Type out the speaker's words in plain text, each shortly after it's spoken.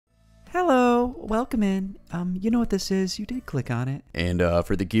Hello, welcome in. You know what this is. You did click on it. And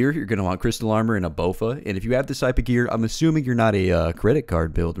for the gear, you're going to want crystal armor and a Bowfa. And if you have this type of gear, I'm assuming you're not a credit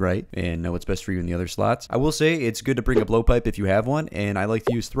card build, right? And know what's best for you in the other slots. I will say it's good to bring a blowpipe if you have one, and I like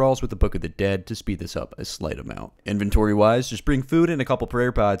to use thralls with the Book of the Dead to speed this up a slight amount. Inventory-wise, just bring food and a couple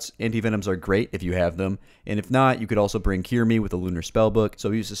prayer pots. Anti-venoms are great if you have them, and if not, you could also bring Cure Me with a Lunar Spellbook. So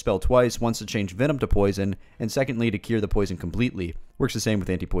use the spell twice, once to change venom to poison, and secondly to cure the poison completely. Works the same with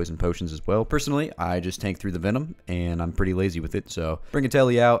anti-poison potions as well. Personally, I just tank through the venom, and I'm pretty lazy with it, so bring a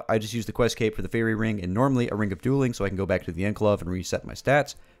telly out. I just use the quest cape for the fairy ring, and normally a ring of dueling, so I can go back to the enclave and reset my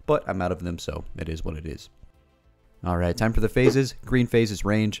stats, but I'm out of them, so it is what it is. Alright, time for the phases. Green phase is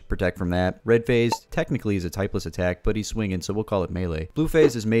range, protect from that. Red phase technically is a typeless attack, but he's swinging, so we'll call it melee. Blue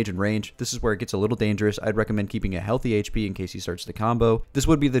phase is mage and range. This is where it gets a little dangerous. I'd recommend keeping a healthy HP in case he starts to combo. This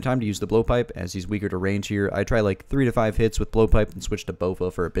would be the time to use the blowpipe, as he's weaker to range here. I try like 3 to 5 hits with blowpipe and switch to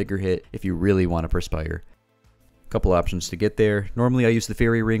Bowfa for a bigger hit if you really want to perspire. Couple options to get there. Normally I use the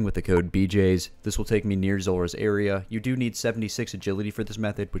fairy ring with the code BJs. This will take me near Zulrah's area. You do need 76 agility for this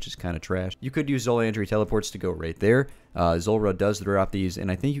method, which is kind of trash. You could use Zolandry teleports to go right there. Zulrah does drop these,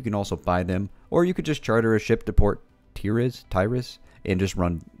 and I think you can also buy them. Or you could just charter a ship to Port Tyrus, and just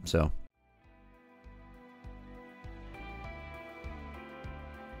run, so.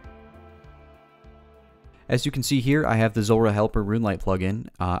 As you can see here, I have the Zulrah Helper Runelight plugin.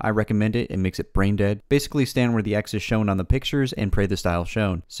 I recommend it. It makes it brain dead. Basically stand where the X is shown on the pictures and pray the style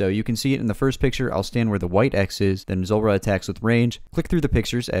shown. So you can see it in the first picture. I'll stand where the white X is, then Zulrah attacks with range. Click through the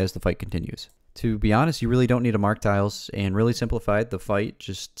pictures as the fight continues. To be honest, you really don't need to mark tiles, and really simplified the fight.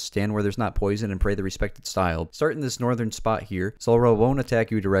 Just stand where there's not poison and pray the respected style. Start in this northern spot here. Zulrah won't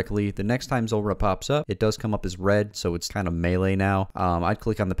attack you directly. The next time Zulrah pops up, it does come up as red, so it's kind of melee now. I'd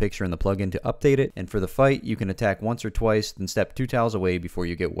click on the picture in the plugin to update it, and for the fight, you can attack once or twice, then step 2 tiles away before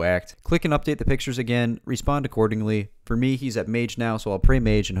you get whacked. Click and update the pictures again, respond accordingly. For me, he's at mage now, so I'll pray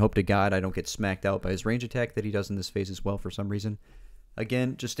mage and hope to God I don't get smacked out by his range attack that he does in this phase as well for some reason.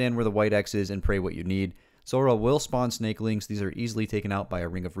 Again, just stand where the white X is and pray what you need. Zulrah will spawn snakelings. These are easily taken out by a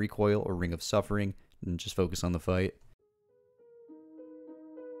Ring of Recoil or Ring of Suffering, and just focus on the fight.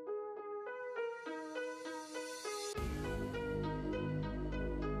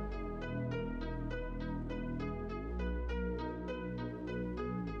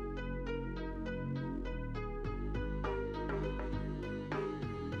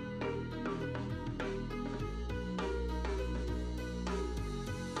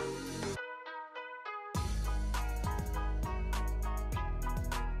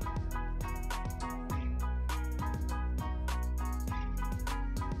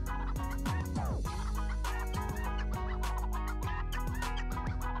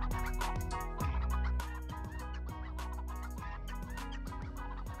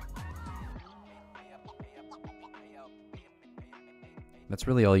 That's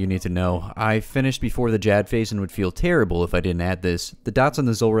really all you need to know. I finished before the Jad phase and would feel terrible if I didn't add this. The dots on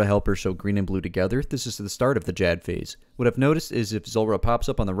the Zulrah Helper show green and blue together. This is the start of the Jad phase. What I've noticed is if Zulrah pops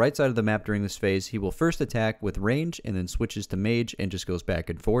up on the right side of the map during this phase, he will first attack with range and then switches to mage and just goes back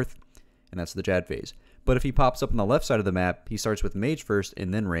and forth. And that's the Jad phase. But if he pops up on the left side of the map, he starts with mage first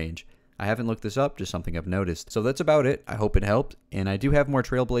and then range. I haven't looked this up, just something I've noticed. So that's about it. I hope it helped. And I do have more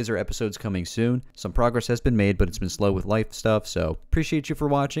Trailblazer episodes coming soon. Some progress has been made, but it's been slow with life stuff. So appreciate you for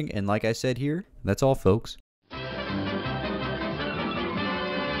watching. And like I said here, that's all, folks.